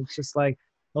reality. And it's just like,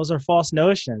 those are false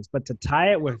notions. But to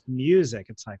tie it with music,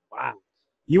 it's like, wow,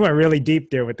 you went really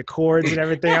deep there with the chords and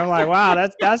everything. I'm like, wow,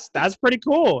 that's pretty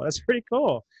cool. That's pretty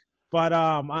cool. But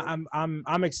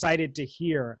I'm excited to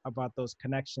hear about those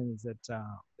connections that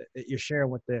you're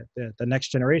sharing with the next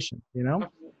generation, you know?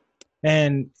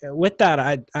 And with that,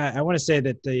 I want to say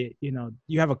that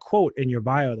you have a quote in your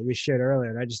bio that we shared earlier,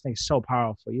 and I just think so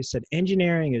powerful. You said,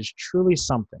 engineering is truly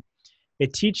something.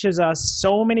 It teaches us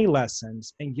so many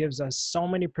lessons and gives us so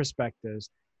many perspectives,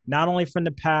 not only from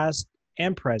the past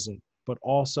and present, but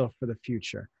also for the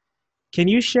future. Can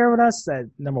you share with us that,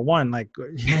 number one, like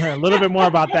a little bit more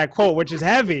about that quote, which is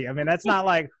heavy? I mean, that's not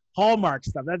like Hallmark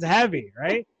stuff. That's heavy,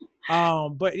 right?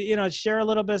 But, you know, share a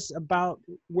little bit about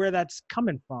where that's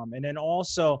coming from. And then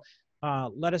also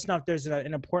let us know if there's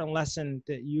an important lesson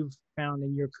that you've found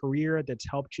in your career that's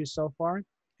helped you so far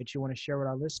that you want to share with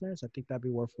our listeners. I think that'd be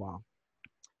worthwhile.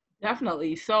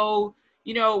 Definitely. So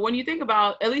when you think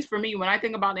about, at least for me, when I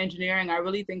think about engineering, I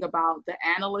really think about the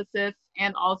analysis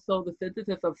and also the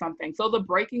synthesis of something. So the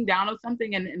breaking down of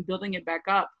something and building it back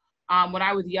up. When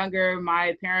I was younger,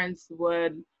 my parents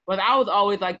but I was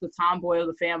always like the tomboy of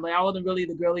the family. I wasn't really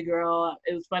the girly girl.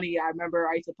 It was funny. I remember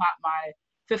I used to pop my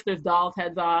sister's dolls'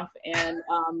 heads off and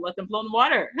let them float in the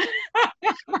water.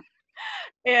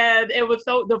 And it was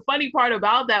the funny part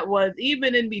about that was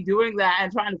even in me doing that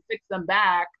and trying to fix them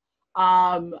back,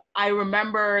 I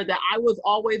remember that I was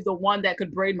always the one that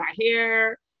could braid my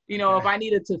hair. If I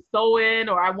needed to sew in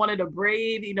or I wanted to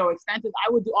braid, extensions,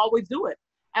 I would always do it.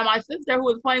 And my sister, who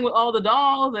was playing with all the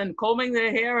dolls and combing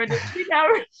their hair, and she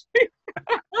never, she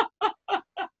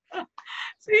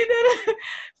didn't,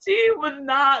 she was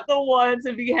not the one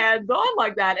to be hands on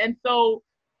like that. And so,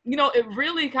 it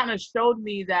really kind of showed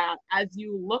me that as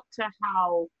you look to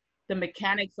how the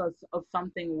mechanics of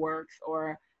something works,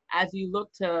 or as you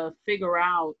look to figure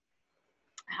out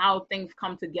how things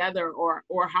come together or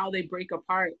how they break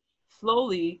apart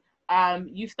slowly,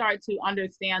 you start to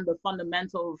understand the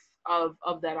fundamentals of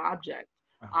that object,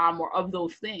 or of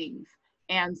those things.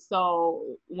 And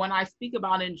so when I speak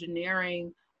about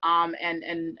engineering,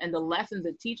 and the lessons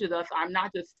it teaches us, I'm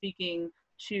not just speaking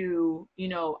to,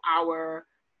 our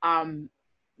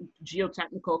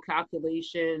geotechnical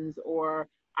calculations or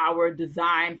our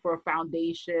design for a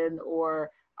foundation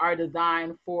or our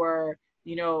design for,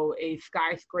 a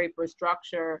skyscraper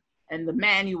structure and the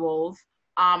manuals.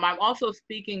 I'm also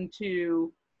speaking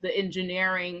to the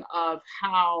engineering of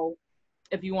how,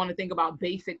 if you want to think about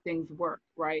basic things work,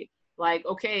 right? Like,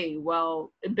 okay,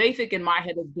 well, basic in my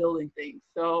head is building things.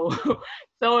 So,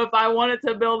 so if I wanted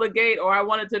to build a gate or I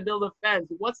wanted to build a fence,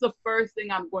 what's the first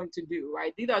thing I'm going to do,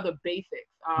 right? These are the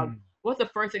basics. What's the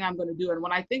first thing I'm going to do? And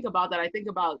when I think about that, I think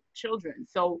about children.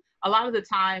 So a lot of the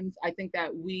times I think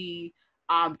that we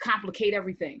complicate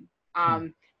everything.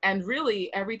 And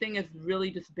really everything is really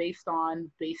just based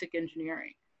on basic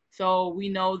engineering. So we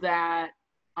know that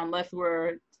unless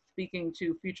we're speaking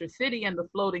to Future City and the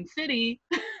floating city,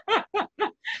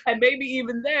 and maybe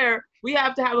even there, we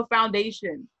have to have a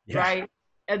foundation, right?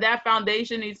 And that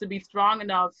foundation needs to be strong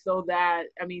enough so that,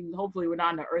 hopefully we're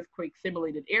not in an earthquake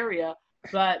simulated area,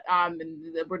 but and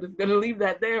we're just going to leave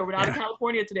that there. We're not in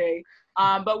California today,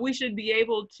 but we should be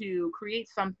able to create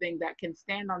something that can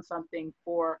stand on something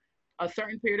for a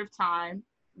certain period of time,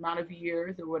 amount of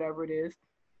years or whatever it is.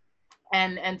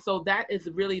 And so that is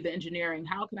really the engineering.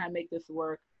 How can I make this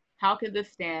work? How can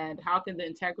this stand? How can the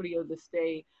integrity of this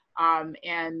stay?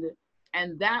 And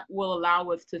that will allow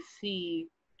us to see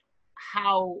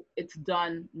how it's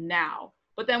done now.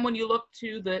 But then when you look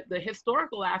to the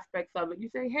historical aspects of it, you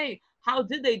say, hey, how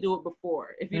did they do it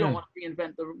before? If you don't want to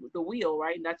reinvent the wheel,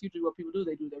 right? And that's usually what people do.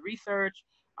 They do their research.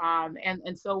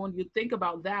 And so when you think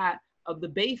about that, of the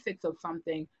basics of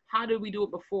something, how did we do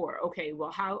it before? Okay, well,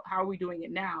 how are we doing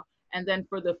it now? And then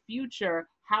for the future,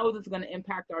 how is this going to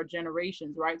impact our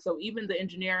generations, right? So even the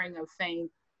engineering of saying,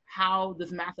 how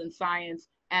does math and science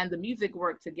and the music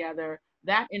work together,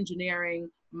 that engineering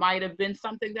might have been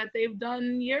something that they've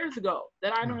done years ago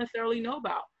that I don't necessarily know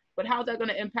about. But how's that going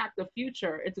to impact the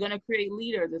future? It's going to create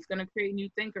leaders. It's going to create new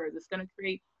thinkers. It's going to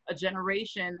create a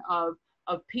generation of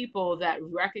people that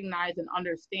recognize and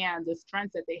understand the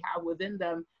strengths that they have within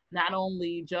them, not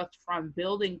only just from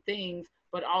building things,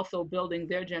 but also building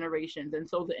their generations. And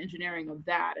so the engineering of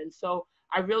that. And so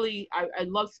I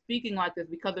love speaking like this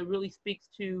because it really speaks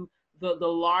to the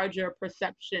larger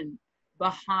perception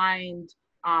behind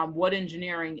what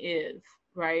engineering is,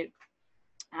 right?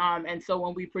 And so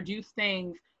when we produce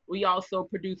things, we also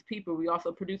produce people, we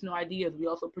also produce new ideas, we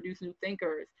also produce new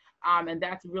thinkers. And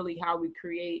that's really how we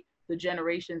create the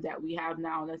generations that we have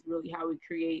now. And that's really how we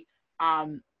create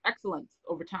excellence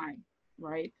over time,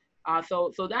 right?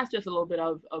 So that's just a little bit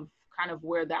of kind of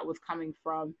where that was coming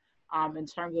from in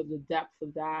terms of the depth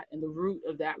of that and the root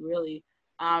of that, really.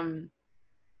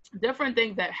 Different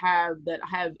things that have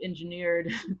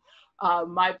engineered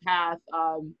my path.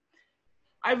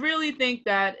 I really think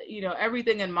that,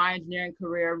 everything in my engineering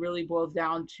career really boils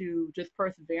down to just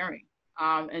persevering,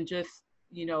 and just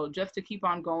to keep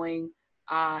on going,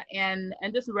 and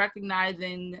just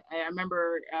recognizing. I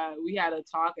remember we had a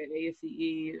talk at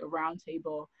AECE, a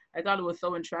roundtable. I thought it was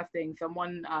so interesting.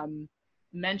 Someone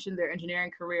mentioned their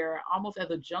engineering career almost as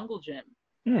a jungle gym.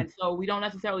 And so we don't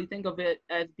necessarily think of it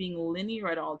as being linear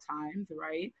at all times,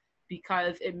 right?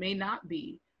 Because it may not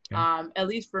be. At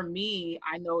least for me,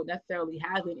 I know it necessarily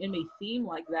hasn't. It may seem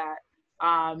like that,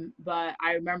 but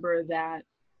I remember that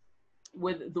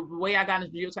with the way I got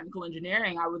into geotechnical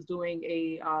engineering, I was doing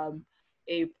a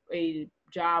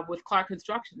job with Clark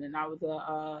Construction, and I was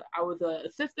a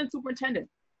assistant superintendent.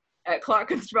 at Clark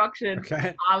Construction.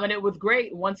 Okay. And it was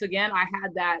great. Once again, I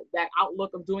had that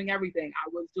outlook of doing everything. I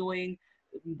was doing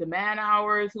the man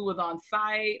hours, who was on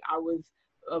site. I was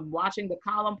watching the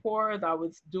column pours. I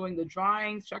was doing the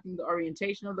drawings, checking the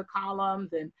orientation of the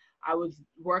columns, and I was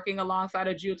working alongside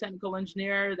a geotechnical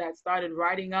engineer that started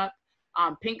writing up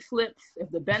pink slips if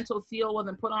the bento seal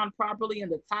wasn't put on properly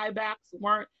and the tiebacks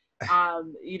weren't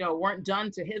weren't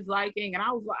done to his liking. And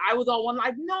I was all one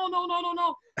like, no.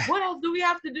 What else do we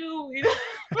have to do?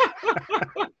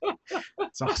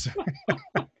 That's awesome.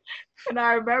 And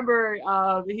I remember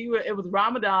it was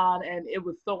Ramadan and it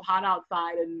was so hot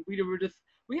outside, and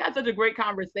we had such a great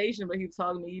conversation, but he was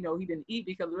telling me, he didn't eat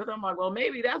because of it. I'm like, well,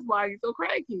 maybe that's why he's so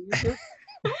cranky. He's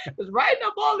just writing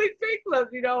up all these pink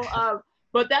slips,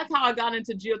 But that's how I got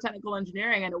into geotechnical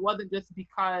engineering. And it wasn't just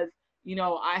because,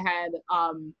 I had,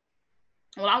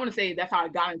 I want to say that's how I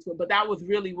got into it, but that was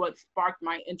really what sparked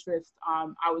my interest,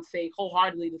 I would say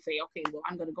wholeheartedly, to say, okay, well,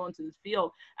 I'm going to go into this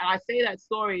field. And I say that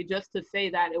story just to say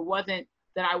that it wasn't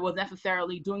that I was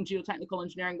necessarily doing geotechnical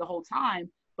engineering the whole time,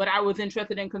 but I was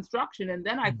interested in construction. And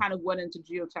then I kind of went into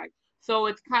geotech. So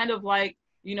it's kind of like,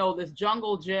 this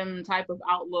jungle gym type of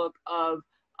outlook of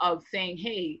saying,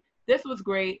 hey, this was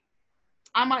great.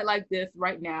 I might like this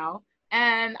right now,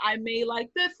 and I may like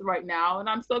this right now, and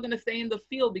I'm still going to stay in the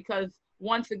field because,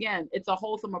 once again, it's a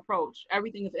wholesome approach.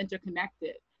 Everything is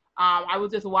interconnected. I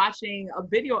was just watching a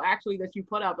video actually that you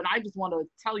put up, and I just want to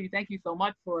tell you thank you so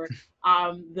much for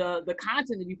the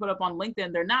content that you put up on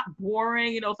LinkedIn. They're not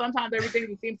boring. Sometimes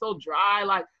everything seems so dry,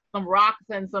 like some rocks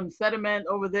and some sediment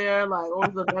over there, like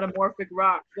the metamorphic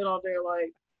rock sit on there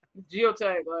like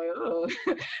geotech,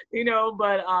 like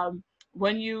but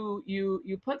when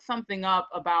you put something up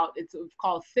about it's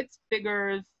called 6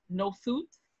 Figures No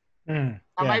Suits. I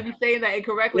might be saying that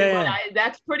incorrectly, but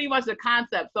that's pretty much the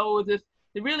concept. So it was just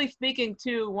really speaking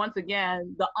to, once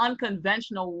again, the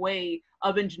unconventional way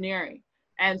of engineering.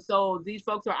 And so these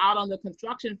folks are out on the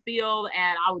construction field,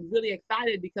 and I was really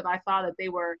excited because I saw that they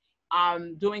were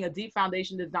doing a deep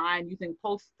foundation design using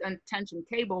post-tension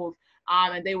cables,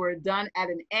 and they were done at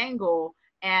an angle.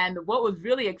 And what was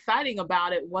really exciting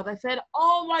about it was I said,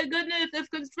 oh my goodness, it's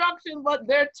construction, but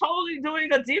they're totally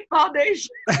doing a deep foundation.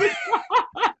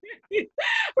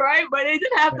 Right? But they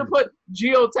didn't have to put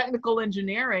geotechnical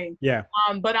engineering. Yeah.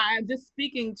 But I'm just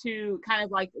speaking to kind of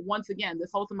like, once again,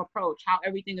 this wholesome approach, how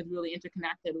everything is really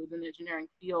interconnected within the engineering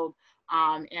field.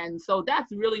 And so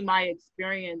that's really my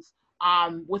experience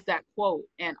with that quote,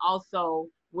 and also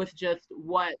with just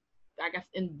what I guess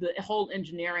in the whole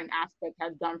engineering aspect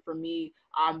has done for me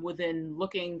within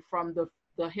looking from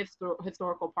the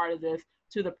historical part of this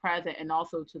to the present and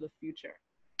also to the future.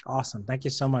 Awesome. Thank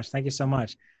you so much. Thank you so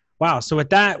much. Wow. So with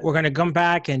that, we're going to come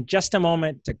back in just a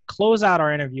moment to close out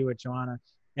our interview with Joanna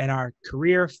and our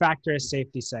career factor of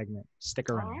safety segment. Stick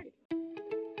around. All right.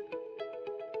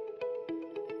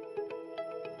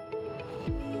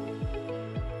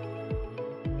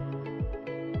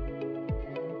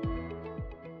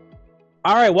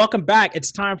 All right, welcome back.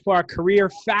 It's time for our career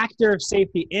factor of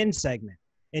safety in segment.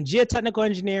 In geotechnical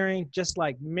engineering, just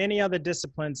like many other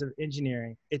disciplines of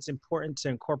engineering, it's important to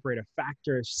incorporate a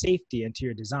factor of safety into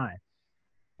your design.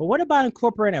 But what about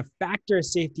incorporating a factor of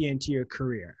safety into your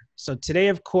career? So today,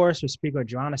 of course, we're speaking with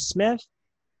Joanna Smith.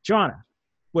 Joanna,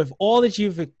 with all that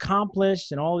you've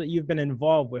accomplished and all that you've been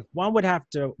involved with, one would have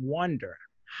to wonder,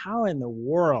 how in the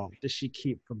world does she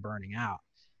keep from burning out?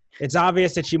 It's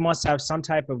obvious that you must have some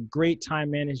type of great time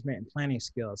management and planning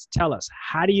skills. Tell us,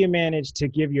 how do you manage to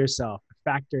give yourself a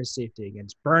factor of safety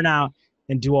against burnout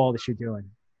and do all that you're doing?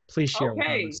 Please share with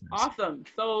our listeners. Awesome.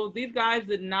 So these guys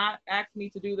did not ask me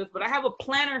to do this, but I have a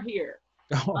planner here.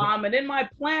 And in my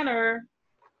planner,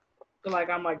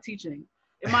 I'm teaching.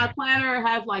 In my planner,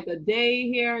 has like a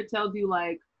day here. It tells you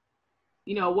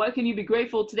what can you be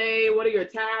grateful today? What are your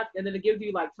tasks? And then it gives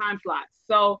you like time slots.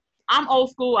 So I'm old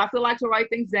school. I still like to write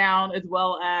things down as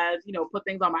well as, put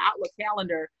things on my Outlook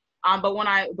calendar. But when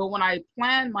I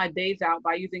plan my days out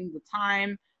by using the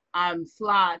time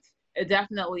slots, it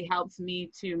definitely helps me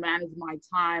to manage my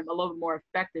time a little bit more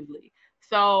effectively.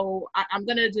 So I'm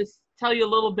going to just tell you a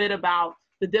little bit about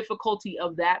the difficulty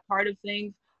of that part of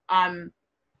things.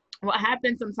 What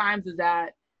happens sometimes is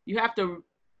that you have to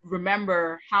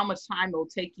remember how much time it will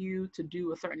take you to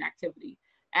do a certain activity.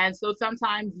 And so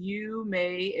sometimes you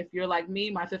may, if you're like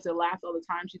me, my sister laughs all the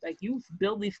time. She's like, you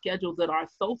build these schedules that are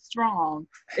so strong,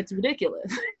 it's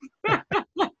ridiculous.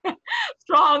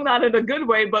 Strong, not in a good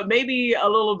way, but maybe a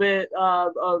little bit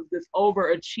of this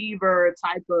overachiever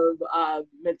type of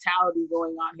mentality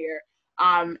going on here.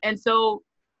 And so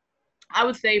I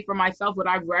would say for myself, what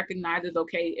I've recognized is,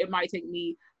 okay, it might take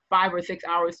me 5 or 6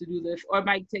 hours to do this, or it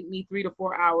might take me 3 to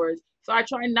 4 hours. So I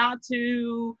try not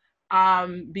to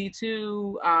be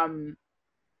too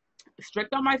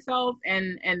strict on myself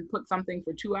and put something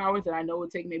for 2 hours that I know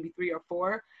would take maybe 3 or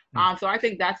 4. So I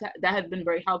think that has been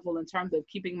very helpful in terms of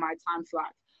keeping my time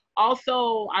slots.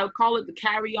 Also, I would call it the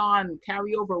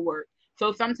carryover work.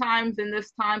 So sometimes in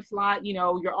this time slot,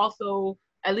 you're also,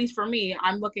 at least for me,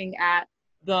 I'm looking at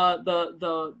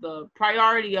the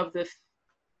priority of this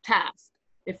task,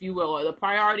 if you will, or the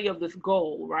priority of this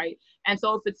goal, right? And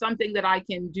so if it's something that I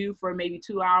can do for maybe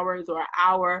 2 hours or an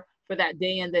hour for that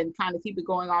day and then kind of keep it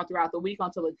going on throughout the week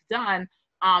until it's done,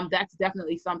 that's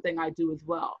definitely something I do as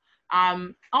well.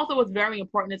 Also, what's very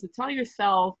important is to tell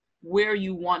yourself where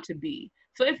you want to be.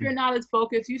 So if you're not as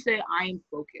focused, you say, I'm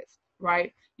focused,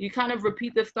 right? You kind of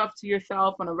repeat this stuff to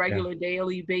yourself on a regular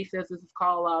daily basis. This is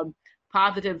called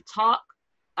positive talk.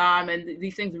 And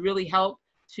these things really help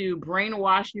to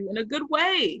brainwash you in a good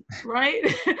way, right?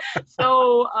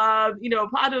 So,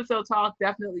 positive self-talk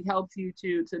definitely helps you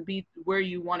to be where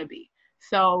you want to be.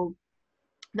 So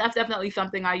that's definitely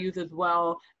something I use as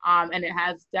well. And it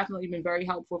has definitely been very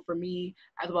helpful for me,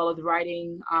 as well as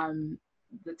writing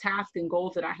the tasks and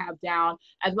goals that I have down,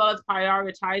 as well as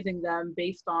prioritizing them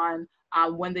based on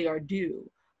when they are due.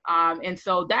 And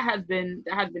so that has been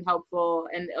helpful.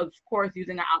 And of course,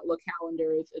 using an Outlook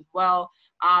calendars as well.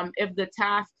 If the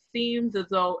task seems as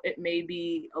though it may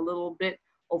be a little bit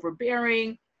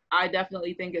overbearing, I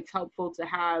definitely think it's helpful to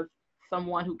have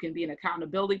someone who can be an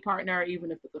accountability partner,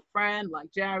 even if it's a friend like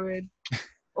Jared,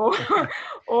 or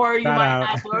you might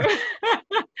have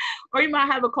or you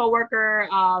might have a coworker,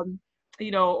 or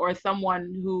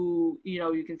someone who,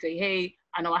 you can say, hey,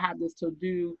 I know I have this to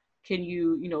do. Can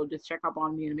you, just check up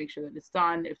on me and make sure that it's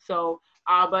done? If so,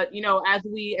 but,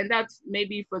 and that's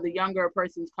maybe for the younger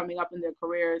persons coming up in their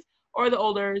careers, or the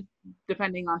older,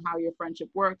 depending on how your friendship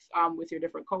works with your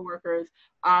different coworkers.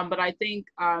 But I think,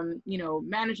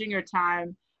 managing your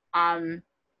time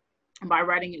by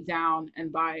writing it down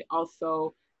and by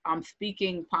also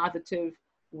speaking positive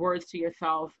words to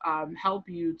yourself help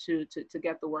you to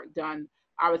get the work done,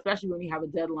 especially when you have a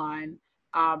deadline.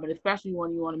 And especially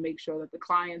when you want to make sure that the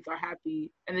clients are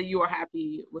happy and that you are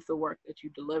happy with the work that you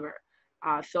deliver.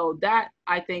 So that,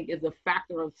 I think, is a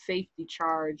factor of safety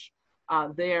charge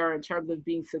there in terms of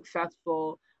being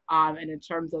successful and in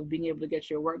terms of being able to get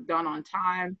your work done on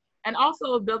time, and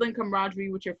also building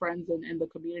camaraderie with your friends and the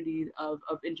community of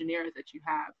engineers that you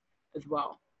have as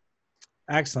well.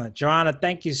 Excellent. Joanna,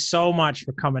 thank you so much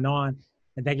for coming on.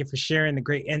 And thank you for sharing the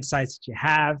great insights that you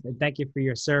have. And thank you for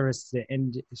your service to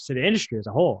the industry as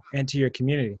a whole and to your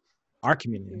community, our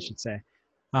community, I should say.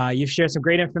 You've shared some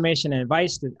great information and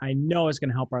advice that I know is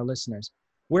going to help our listeners.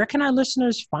 Where can our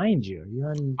listeners find you? Are you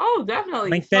on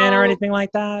definitely LinkedIn or anything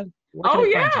like that? So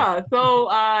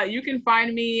you can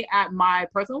find me at my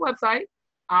personal website,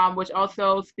 which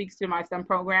also speaks to my STEM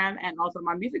program and also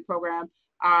my music program.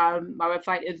 My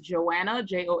website is Joanna,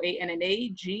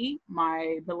 JOANNA,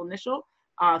 my middle initial,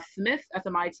 Smith,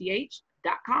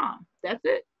 SMITH.com. That's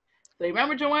it. So you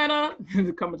remember Joanna?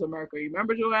 Coming to America. You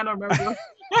remember Joanna?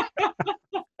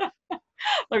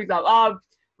 Let me stop.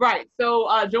 Right. So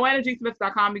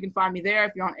JoannaGSmith.com. You can find me there.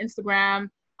 If you're on Instagram,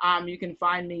 you can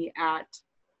find me at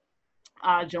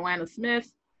Joanna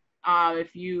Smith.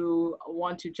 If you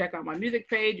want to check out my music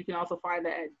page, you can also find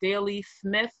that at Daily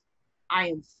Smith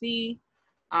INC.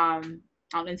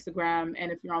 On Instagram. And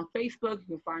if you're on Facebook, you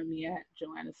can find me at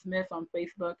Joanna Smith on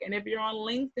Facebook. And if you're on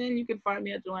LinkedIn, you can find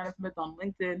me at Joanna Smith on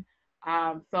LinkedIn.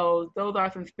 So those are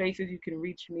some spaces you can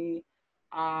reach me.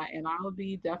 And I'll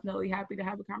be definitely happy to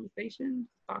have a conversation,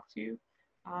 talk to you,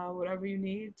 whatever you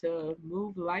need to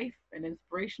move life and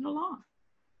inspiration along.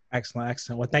 Excellent.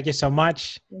 Well, thank you so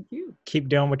much. Thank you. Keep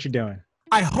doing what you're doing.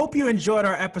 I hope you enjoyed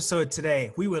our episode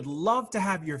today. We would love to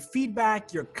have your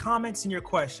feedback, your comments, and your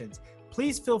questions.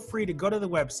 Please feel free to go to the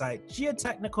website,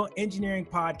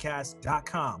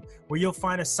 geotechnicalengineeringpodcast.com, where you'll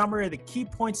find a summary of the key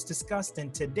points discussed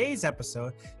in today's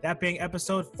episode, that being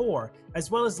episode 4, as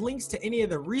well as links to any of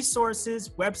the resources,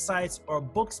 websites, or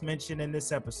books mentioned in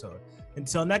this episode.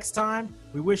 Until next time,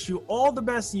 we wish you all the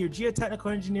best in your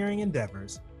geotechnical engineering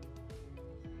endeavors.